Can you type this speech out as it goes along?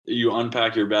you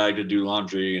unpack your bag to do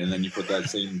laundry, and then you put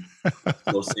those same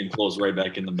clothes right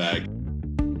back in the bag.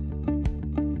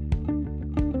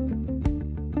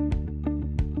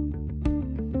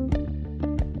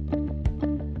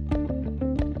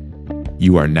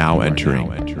 You are now entering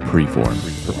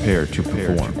Preform. Prepare to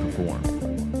perform.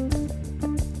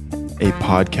 A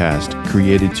podcast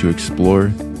created to explore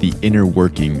the inner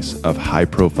workings of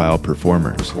high-profile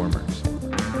performers.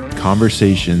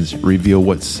 Conversations reveal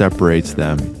what separates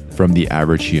them from the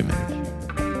average human.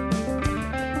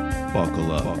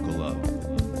 Buckle up.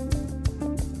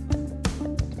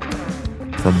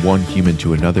 From one human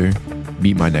to another,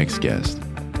 meet my next guest,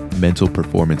 mental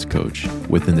performance coach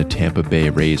within the Tampa Bay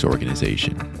Rays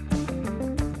organization.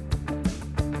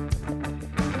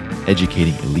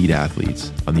 Educating elite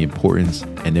athletes on the importance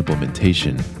and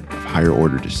implementation of higher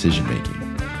order decision making.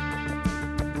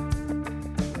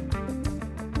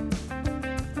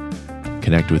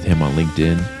 Connect with him on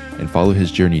LinkedIn and follow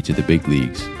his journey to the big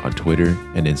leagues on Twitter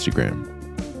and Instagram.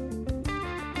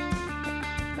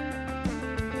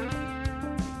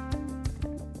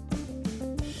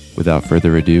 Without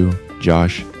further ado,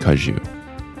 Josh Kozuch.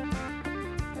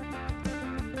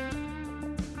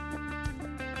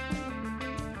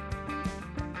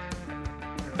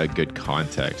 A good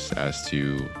context as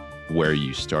to where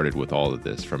you started with all of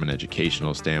this from an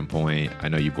educational standpoint. I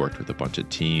know you've worked with a bunch of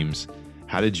teams.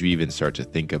 How did you even start to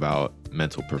think about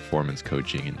mental performance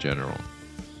coaching in general?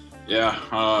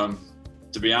 Yeah,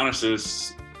 to be honest,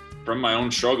 it's from my own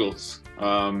struggles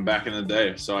back in the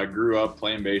day. So I grew up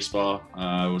playing baseball.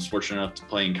 I was fortunate enough to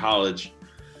play in college.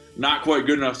 Not quite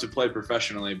good enough to play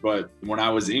professionally, but when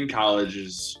I was in college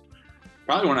is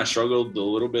probably when I struggled a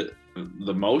little bit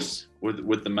the most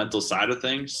with the mental side of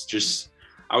things. Just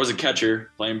I was a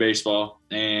catcher playing baseball,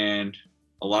 and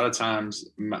a lot of times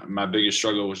my biggest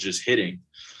struggle was just hitting.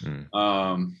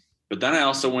 But then I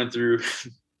also went through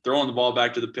throwing the ball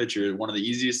back to the pitcher. One of the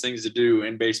easiest things to do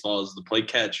in baseball is to play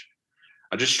catch.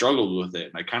 I just struggled with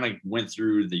it. I kind of went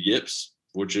through the yips,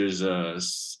 which is a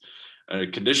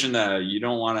condition that you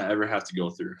don't want to ever have to go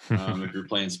through if you're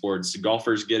playing sports.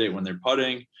 Golfers get it when they're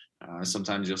putting.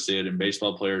 Sometimes you'll see it in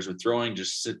baseball players with throwing.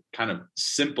 Just kind of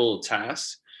simple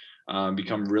tasks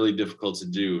become really difficult to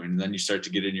do. And then you start to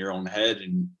get in your own head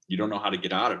and you don't know how to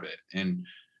get out of it. And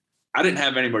I didn't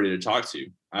have anybody to talk to.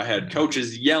 I had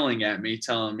coaches yelling at me,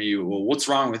 telling me, well, what's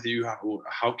wrong with you?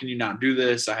 How can you not do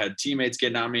this? I had teammates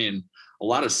getting on me and a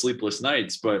lot of sleepless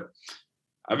nights, but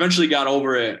I eventually got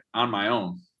over it on my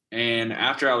own. And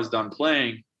after I was done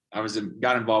playing,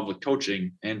 got involved with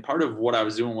coaching. And part of what I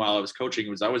was doing while I was coaching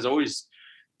was I was always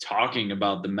talking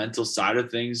about the mental side of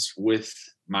things with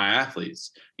my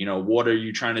athletes. You know, what are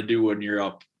you trying to do when you're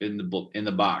up in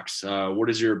the box? What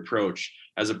is your approach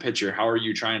as a pitcher? How are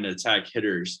you trying to attack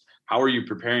hitters? How are you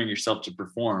preparing yourself to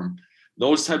perform?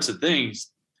 Those types of things.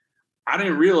 I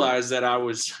didn't realize that I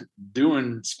was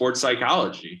doing sports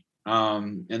psychology.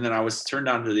 And then I was turned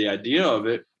on to the idea of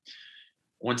it.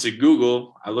 Went to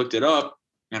Google, I looked it up,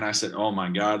 and I said, oh my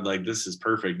God, this is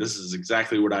perfect. This is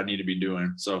exactly what I need to be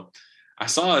doing. So I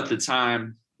saw at the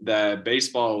time that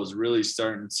baseball was really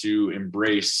starting to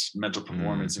embrace mental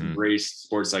performance, embrace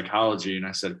sports psychology. And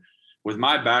I said, with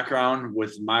my background,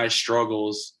 with my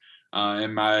struggles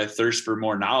and my thirst for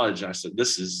more knowledge, I said,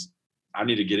 I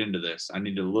need to get into this. I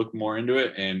need to look more into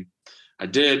it. And I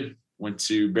did, went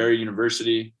to Barry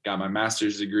University, got my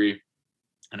master's degree.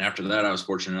 And after that, I was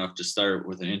fortunate enough to start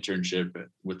with an internship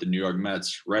with the New York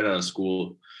Mets right out of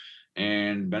school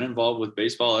and been involved with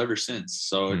baseball ever since.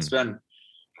 So it's been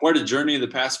quite a journey the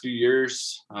past few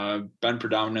years. I've been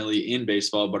predominantly in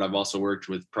baseball, but I've also worked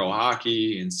with pro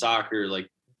hockey and soccer,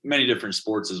 many different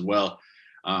sports as well.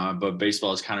 But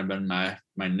baseball has kind of been my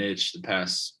niche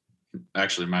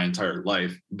actually my entire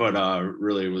life, but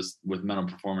really it was with mental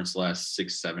performance the last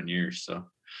 6-7 years. So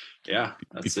yeah.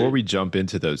 Before we jump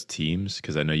into those teams,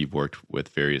 because I know you've worked with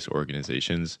various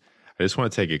organizations, I just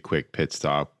want to take a quick pit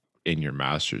stop in your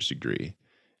master's degree,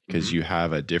 because you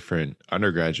have a different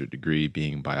undergraduate degree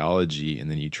being biology, and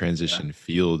then you transition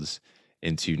fields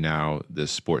into now the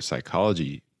sports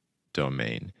psychology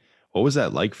domain. What was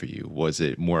that like for you? Was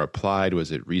it more applied?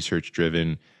 Was it research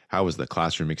driven? How was the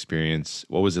classroom experience?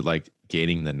 What was it like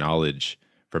gaining the knowledge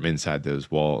from inside those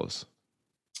walls?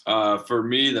 For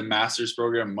me, the master's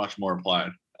program, much more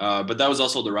applied. But that was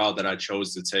also the route that I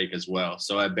chose to take as well.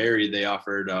 So at Barry, they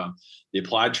offered the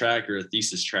applied track or a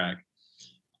thesis track.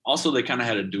 Also, they kind of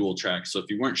had a dual track. So if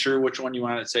you weren't sure which one you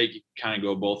wanted to take, you could kind of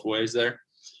go both ways there.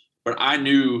 But I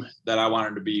knew that I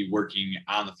wanted to be working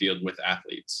on the field with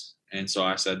athletes. And so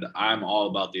I said, I'm all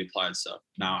about the applied stuff.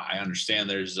 Now, I understand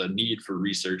there's a need for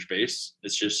research base.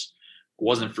 It's just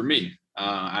wasn't for me.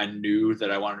 I knew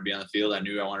that I wanted to be on the field. I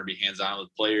knew I wanted to be hands-on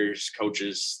with players,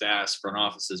 coaches, staffs, front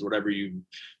offices, whatever you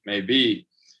may be.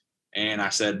 And I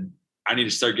said, I need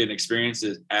to start getting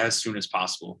experiences as soon as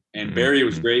possible. And Barry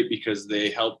was great because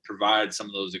they helped provide some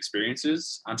of those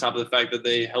experiences on top of the fact that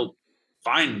they helped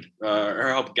find or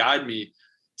help guide me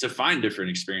to find different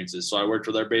experiences. So I worked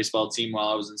with our baseball team while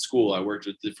I was in school. I worked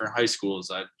with different high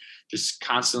schools. I just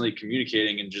constantly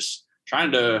communicating and just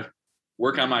trying to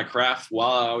work on my craft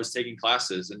while I was taking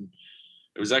classes. And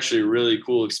it was actually a really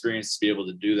cool experience to be able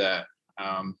to do that.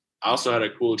 I also had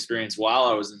a cool experience while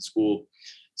I was in school.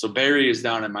 So Barry is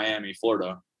down in Miami,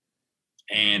 Florida.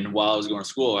 And while I was going to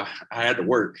school, I had to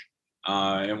work.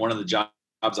 And one of the jobs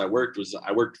I worked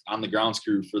on the grounds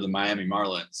crew for the Miami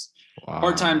Marlins. Wow.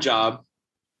 Part-time job,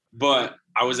 but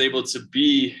I was able to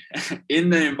be in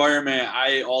the environment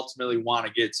I ultimately want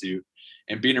to get to,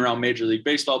 and being around Major League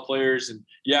Baseball players. And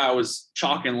yeah, I was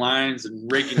chalking lines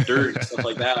and raking dirt and stuff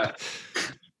like that.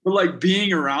 But like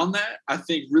being around that, I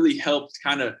think really helped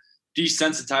kind of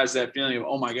desensitize that feeling of,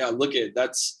 oh my God, look at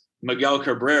that's Miguel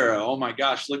Cabrera. Oh my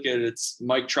gosh, look at it's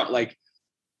Mike Trout. Like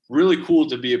really cool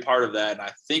to be a part of that. And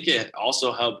I think it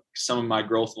also helped some of my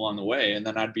growth along the way. And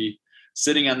then I'd be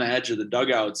sitting on the edge of the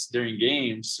dugouts during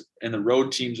games, and the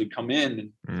road teams would come in,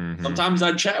 and sometimes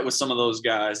I'd chat with some of those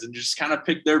guys and just kind of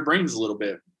pick their brains a little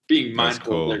bit, being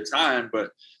mindful of their time.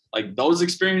 But like those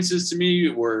experiences to me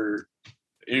were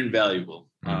invaluable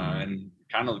and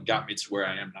kind of got me to where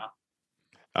I am now.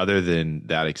 Other than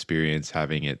that experience,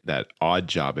 having it that odd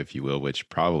job, if you will, which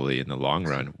probably in the long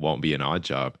run won't be an odd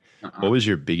job, what was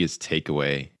your biggest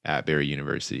takeaway at Barry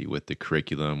University with the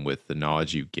curriculum, with the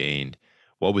knowledge you gained?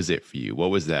 What was it for you? What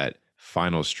was that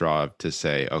final straw to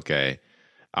say, okay,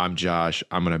 I'm Josh,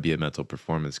 I'm going to be a mental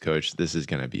performance coach. This is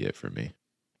going to be it for me.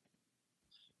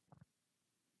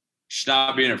 Just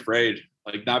not being afraid,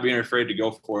 not being afraid to go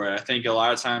for it. I think a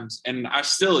lot of times, and I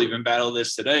still even battle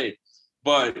this today,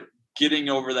 but getting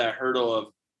over that hurdle of,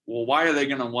 well, why are they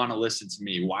going to want to listen to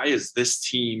me? Why is this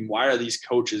team, why are these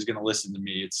coaches going to listen to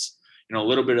me? It's, a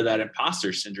little bit of that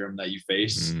imposter syndrome that you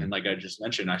face. And like I just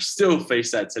mentioned, I still face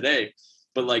that today.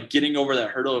 But like getting over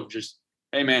that hurdle of just,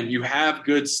 hey man, you have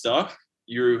good stuff.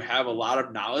 You have a lot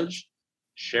of knowledge,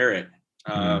 share it,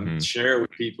 share it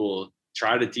with people,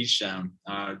 try to teach them,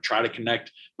 try to connect.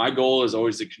 My goal is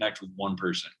always to connect with one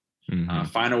person,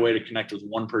 find a way to connect with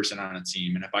one person on a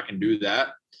team. And if I can do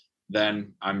that,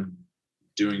 then I'm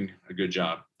doing a good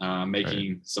job,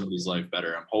 making somebody's life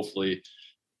better. I'm hopefully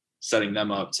setting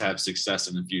them up to have success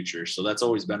in the future. So that's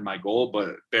always been my goal.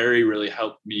 But Barry really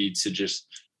helped me to just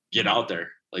get out there,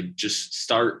 just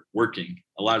start working.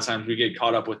 A lot of times we get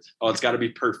caught up with, oh, it's got to be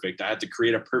perfect. I have to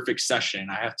create a perfect session.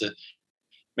 I have to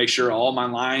make sure all my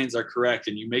lines are correct.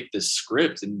 And you make this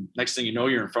script, and next thing you know,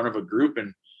 you're in front of a group,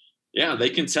 and yeah, they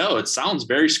can tell it sounds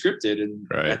very scripted. And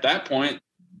at that point,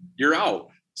 you're out.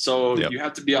 So you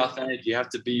have to be authentic. You have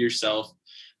to be yourself,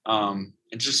 and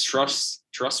just trust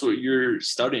what you're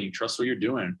studying, trust what you're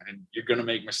doing, and you're going to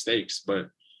make mistakes, but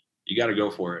you got to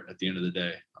go for it at the end of the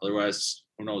day. Otherwise,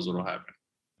 who knows what will happen.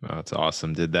 Oh, that's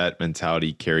awesome. Did that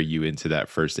mentality carry you into that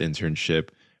first internship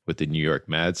with the New York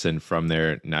Mets? And from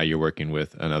there, now you're working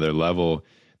with another level.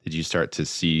 Did you start to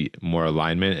see more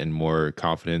alignment and more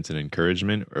confidence and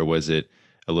encouragement, or was it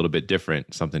a little bit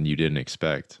different, something you didn't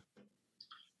expect?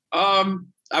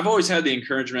 I've always had the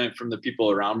encouragement from the people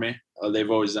around me.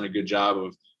 They've always done a good job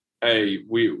of, hey,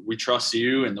 we trust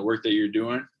you and the work that you're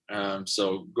doing.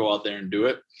 So go out there and do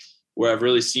it. Where I've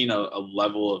really seen a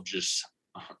level of just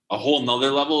a whole nother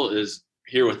level is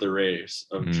here with the Rays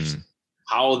of just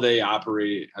how they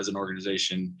operate as an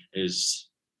organization is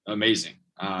amazing.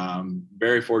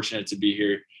 Very fortunate to be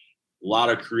here. A lot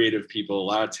of creative people, a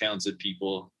lot of talented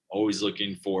people, always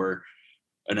looking for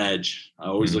an edge,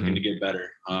 always looking to get better.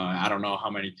 I don't know how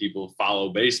many people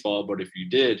follow baseball, but if you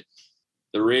did,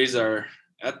 the Rays are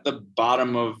at the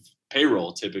bottom of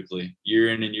payroll typically,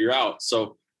 year in and year out.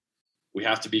 So we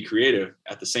have to be creative.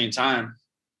 At the same time,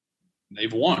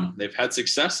 they've won. They've had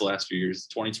success the last few years.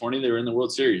 2020, they were in the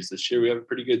World Series. This year, we have a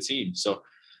pretty good team. So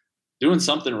doing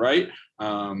something right.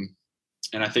 And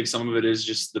I think some of it is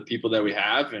just the people that we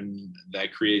have and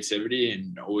that creativity,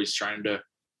 and always trying to,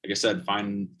 like I said,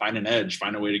 find an edge,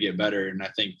 find a way to get better. And I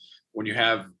think when you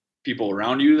have people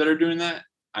around you that are doing that,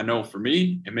 I know for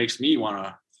me, it makes me want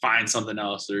to find something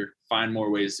else or find more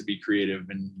ways to be creative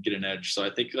and get an edge. So I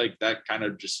think that kind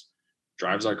of just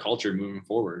drives our culture moving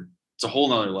forward. It's a whole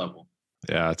nother level.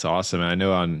 Yeah, it's awesome. And I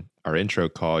know on our intro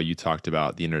call, you talked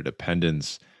about the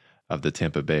interdependence of the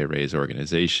Tampa Bay Rays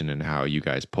organization and how you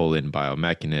guys pull in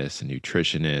biomechanists and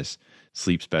nutritionists,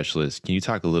 sleep specialists. Can you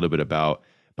talk a little bit about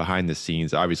behind the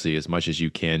scenes, obviously, as much as you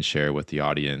can share with the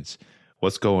audience,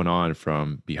 what's going on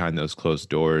from behind those closed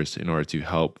doors in order to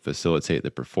help facilitate the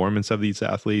performance of these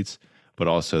athletes, but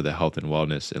also the health and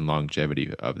wellness and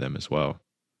longevity of them as well?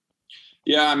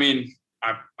 Yeah, I mean,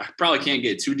 I probably can't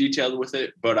get too detailed with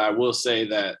it, but I will say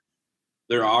that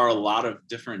there are a lot of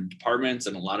different departments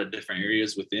and a lot of different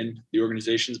areas within the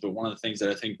organizations. But one of the things that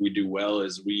I think we do well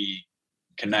is we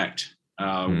connect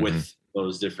with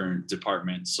those different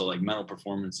departments. So like mental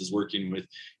performance is working with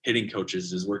hitting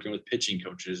coaches, is working with pitching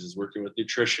coaches, is working with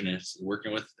nutritionists,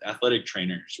 working with athletic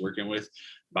trainers, working with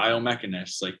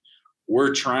biomechanists. Like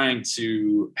we're trying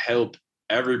to help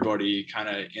everybody kind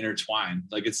of intertwine.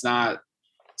 Like it's not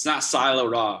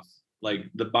siloed off. Like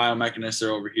the biomechanists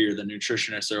are over here, the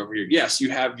nutritionists are over here. Yes, you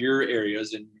have your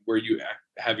areas and where you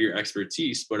have your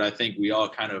expertise, but I think we all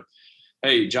kind of,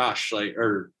 hey, Josh, like,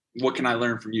 or what can I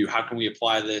learn from you? How can we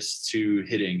apply this to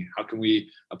hitting? How can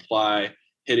we apply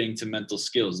hitting to mental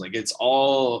skills? Like it's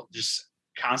all just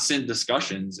constant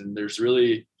discussions, and there's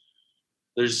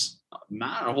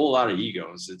not a whole lot of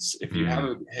egos. It's if you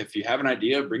have an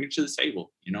idea, bring it to the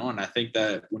table, you know. And I think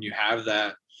that when you have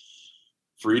that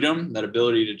freedom, that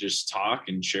ability to just talk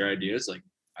and share ideas, like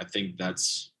I think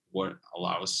that's what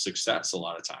allows success a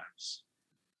lot of times.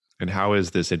 And how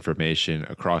is this information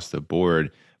across the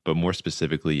board, but more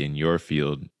specifically in your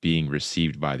field, being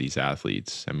received by these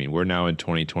athletes? I mean, we're now in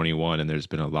 2021 and there's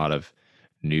been a lot of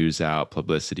news out,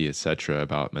 publicity, et cetera,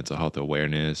 about mental health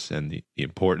awareness and the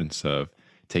importance of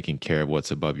taking care of what's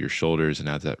above your shoulders and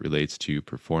as that relates to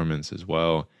performance as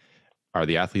well. Are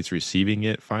the athletes receiving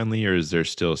it finally, or is there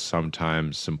still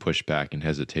sometimes some pushback and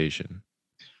hesitation?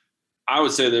 I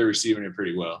would say they're receiving it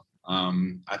pretty well.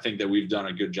 I think that we've done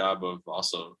a good job of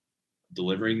also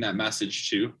delivering that message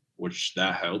too, which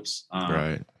that helps.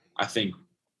 Right. I think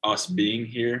us being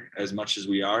here as much as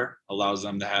we are allows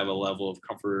them to have a level of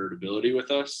comfortability with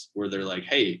us where they're like,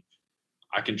 hey,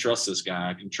 I can trust this guy.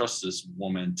 I can trust this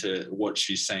woman to what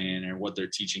she's saying and what they're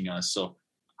teaching us. So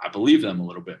I believe them a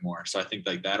little bit more. So I think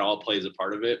like that all plays a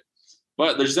part of it.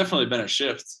 But there's definitely been a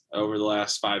shift over the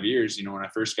last 5 years. You know, when I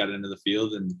first got into the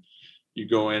field and you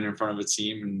go in front of a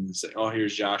team and say, oh,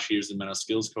 here's Josh, here's the mental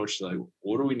skills coach. Like,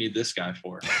 what do we need this guy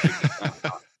for? Like,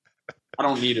 I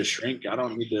don't need a shrink. I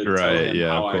don't need to tell him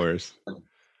how of course.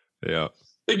 Yeah.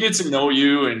 They get to know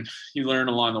you and you learn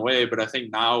along the way. But I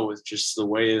think now with just the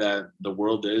way that the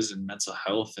world is and mental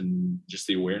health and just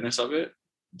the awareness of it,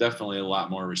 definitely a lot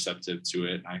more receptive to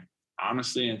it. I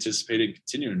honestly anticipated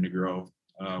continuing to grow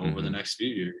over the next few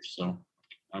years. So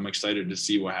I'm excited to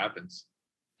see what happens.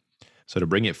 So to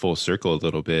bring it full circle a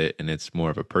little bit, and it's more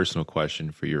of a personal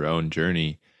question for your own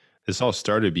journey, this all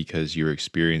started because you were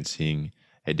experiencing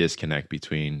a disconnect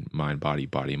between mind,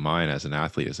 body, mind as an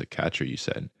athlete, as a catcher, you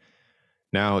said.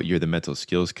 Now you're the mental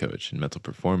skills coach and mental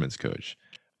performance coach.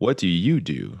 What do you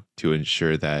do to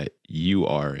ensure that you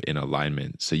are in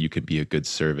alignment so you can be a good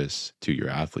service to your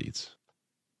athletes?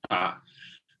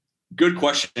 Good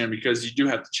question, because you do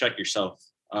have to check yourself,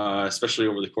 especially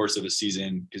over the course of a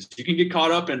season, because you can get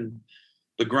caught up in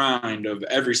the grind of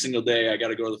every single day. I got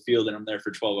to go to the field and I'm there for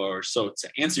 12 hours. So to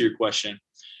answer your question,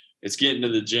 it's getting to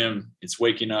the gym, it's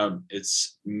waking up,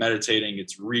 it's meditating,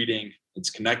 it's reading,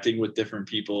 it's connecting with different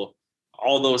people.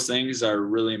 All those things are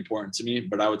really important to me.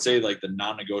 But I would say like the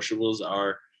non-negotiables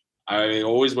are, I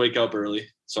always wake up early.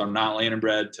 So I'm not laying in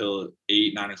bed till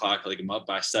 8, 9 o'clock. Like I'm up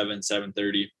by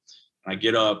 7:30. And I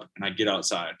get up and I get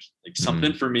outside. Like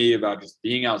something for me about just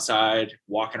being outside,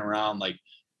 walking around, like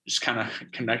just kind of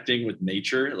connecting with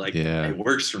nature. Like it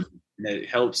works for me. And it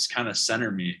helps kind of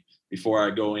center me before I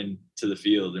go into the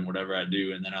field and whatever I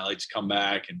do. And then I like to come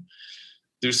back and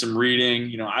do some reading.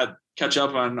 You know, I catch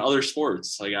up on other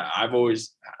sports. Like I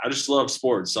just love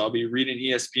sports. So I'll be reading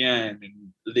ESPN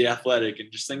and The Athletic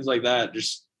and just things like that.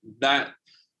 Just that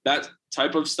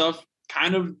type of stuff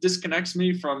kind of disconnects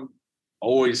me from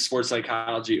always sports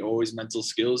psychology, always mental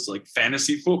skills, like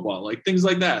fantasy football, like things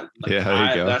like that. Like there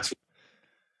you go.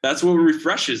 That's what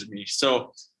refreshes me.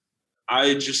 So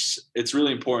it's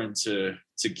really important to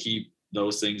keep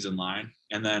those things in line.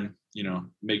 And then, you know,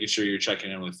 making sure you're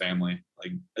checking in with family.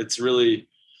 Like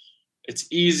it's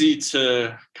easy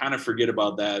to kind of forget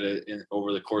about that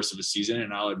over the course of a season.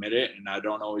 And I'll admit it. And I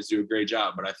don't always do a great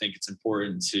job, but I think it's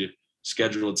important to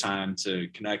schedule time to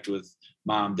connect with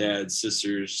mom, dad,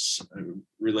 sisters,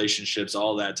 relationships,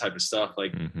 all that type of stuff.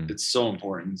 Like it's so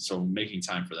important. So making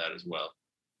time for that as well.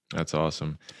 That's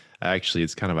awesome. Actually,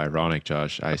 it's kind of ironic,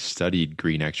 Josh. I studied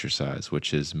green exercise,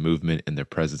 which is movement in the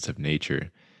presence of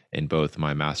nature, in both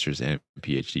my master's and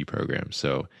PhD program.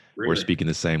 So We're speaking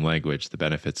the same language, the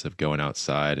benefits of going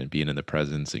outside and being in the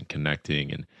presence and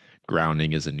connecting and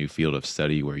grounding is a new field of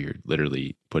study where you're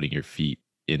literally putting your feet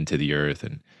into the earth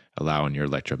and allowing your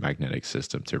electromagnetic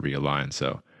system to realign.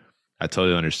 So I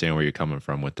totally understand where you're coming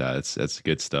from with that. That's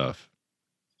good stuff.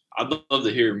 I'd love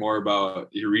to hear more about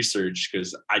your research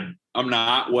because I'm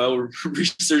not well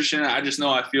researching it. I just know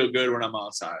I feel good when I'm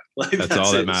outside. Like that's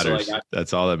all that it. matters. So, like,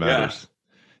 that's all that matters.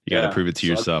 You got to prove it to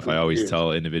yourself. I always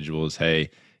tell individuals,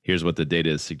 hey, here's what the data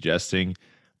is suggesting,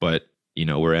 but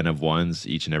we're N of ones,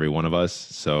 each and every one of us.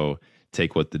 So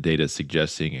take what the data is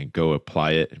suggesting and go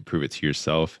apply it and prove it to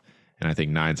yourself. And I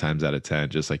think 9 times out of 10,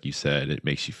 just like you said, it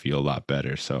makes you feel a lot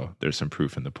better. So there's some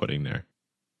proof in the pudding there.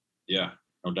 Yeah,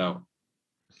 no doubt.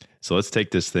 So let's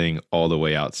take this thing all the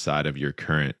way outside of your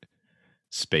current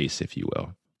space, if you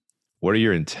will. What are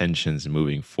your intentions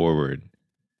moving forward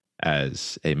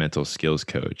as a mental skills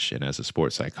coach and as a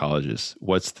sports psychologist?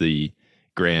 What's the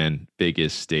grand,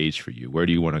 biggest stage for you? Where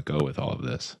do you want to go with all of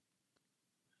this?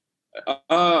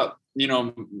 I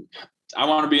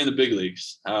want to be in the big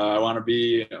leagues. I want to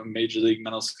be a major league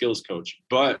mental skills coach.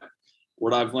 But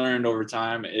what I've learned over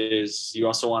time is you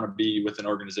also want to be with an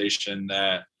organization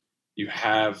that you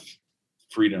have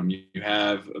freedom, you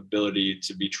have ability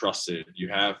to be trusted, you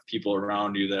have people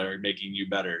around you that are making you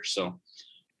better. So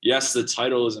yes, the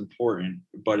title is important,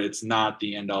 but it's not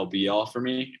the end all be all for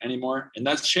me anymore. And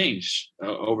that's changed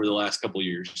over the last couple of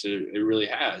years. It really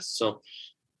has. So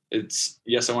it's,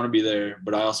 yes, I want to be there,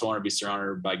 but I also want to be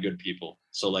surrounded by good people.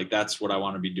 So like, that's what I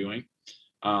want to be doing.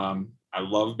 I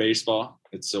love baseball.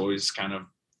 It's always kind of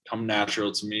come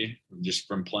natural to me just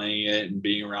from playing it and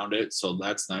being around it. So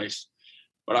that's nice.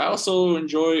 But I also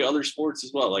enjoy other sports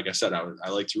as well. Like I said, I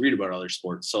like to read about other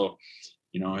sports. So,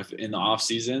 if in the off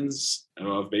seasons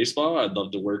of baseball, I'd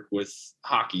love to work with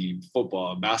hockey,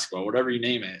 football, basketball, whatever you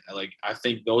name it. I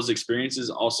think those experiences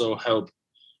also help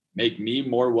make me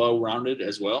more well-rounded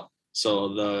as well.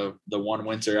 So the one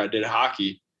winter I did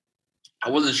hockey,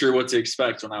 I wasn't sure what to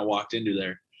expect when I walked into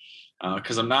there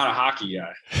because I'm not a hockey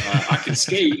guy. I can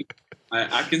skate.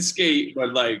 I can skate,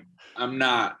 but I'm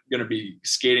not going to be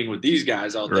skating with these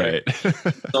guys out there. Right.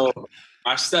 So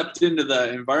I stepped into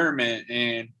the environment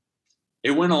and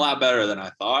it went a lot better than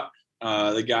I thought.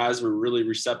 The guys were really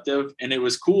receptive and it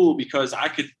was cool because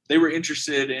they were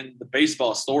interested in the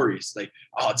baseball stories. Like,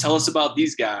 oh, tell us about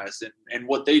these guys and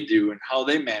what they do and how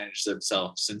they manage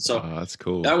themselves. And so that's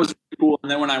cool. That was really cool. And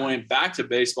then when I went back to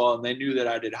baseball and they knew that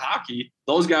I did hockey,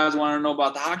 those guys wanted to know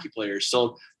about the hockey players.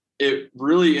 So it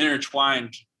really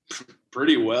intertwined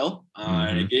pretty well.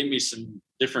 And it gave me some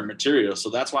different material.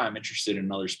 So that's why I'm interested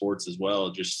in other sports as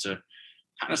well, just to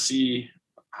kind of see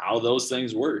how those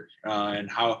things work and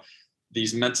how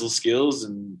these mental skills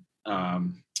and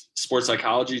sports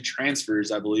psychology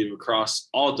transfers, I believe, across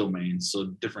all domains. So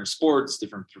different sports,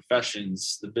 different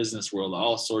professions, the business world,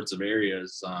 all sorts of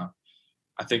areas.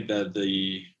 I think that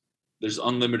there's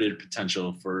unlimited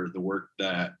potential for the work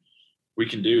that we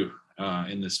can do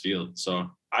in this field. So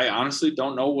I honestly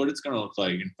don't know what it's going to look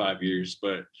like in 5 years,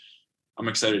 but I'm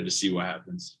excited to see what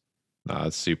happens. No,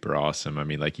 that's super awesome. I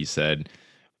mean, like you said,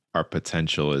 our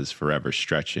potential is forever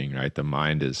stretching, right? The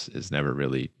mind is never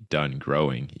really done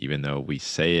growing, even though we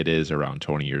say it is around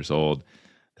 20 years old.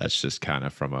 That's just kind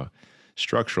of from a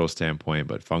structural standpoint,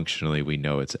 but functionally we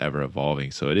know it's ever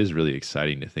evolving. So it is really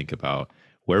exciting to think about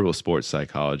where will sports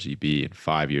psychology be in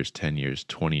 5 years, 10 years,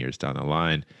 20 years down the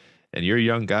line. And you're a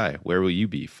young guy. Where will you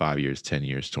be 5 years, 10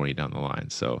 years, 20 down the line?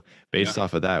 So based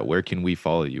off of that, where can we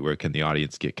follow you? Where can the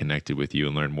audience get connected with you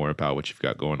and learn more about what you've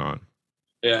got going on?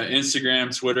 Yeah,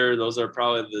 Instagram, Twitter, those are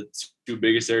probably the two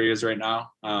biggest areas right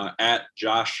now. At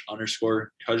Josh_Kozuch,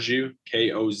 Kozuch.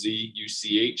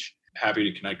 Happy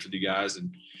to connect with you guys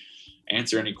and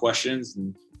answer any questions.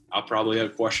 And I'll probably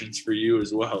have questions for you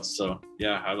as well. So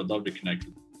yeah, I would love to connect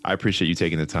with you. I appreciate you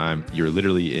taking the time. You're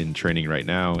literally in training right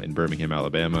now in Birmingham,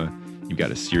 Alabama. You've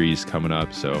got a series coming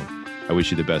up. So I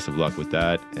wish you the best of luck with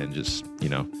that and just,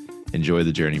 enjoy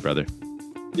the journey, brother.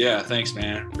 Yeah, thanks,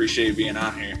 man. Appreciate being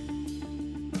on here.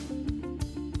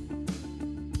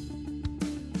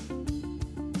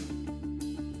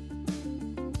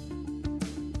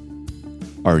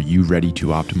 Are you ready to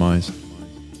optimize?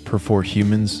 Perfor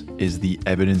Humans is the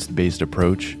evidence-based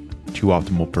approach to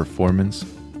optimal performance,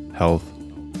 health,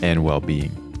 and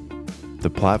well-being. The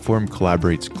platform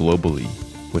collaborates globally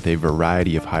with a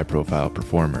variety of high-profile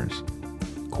performers,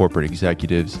 corporate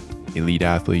executives, elite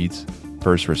athletes,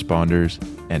 first responders,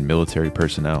 and military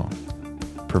personnel.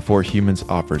 Perfor Humans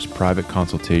offers private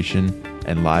consultation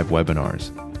and live webinars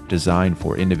designed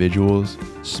for individuals,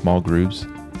 small groups,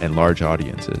 and large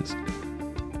audiences.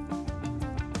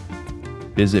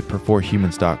 Visit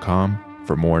perforhumans.com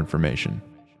for more information.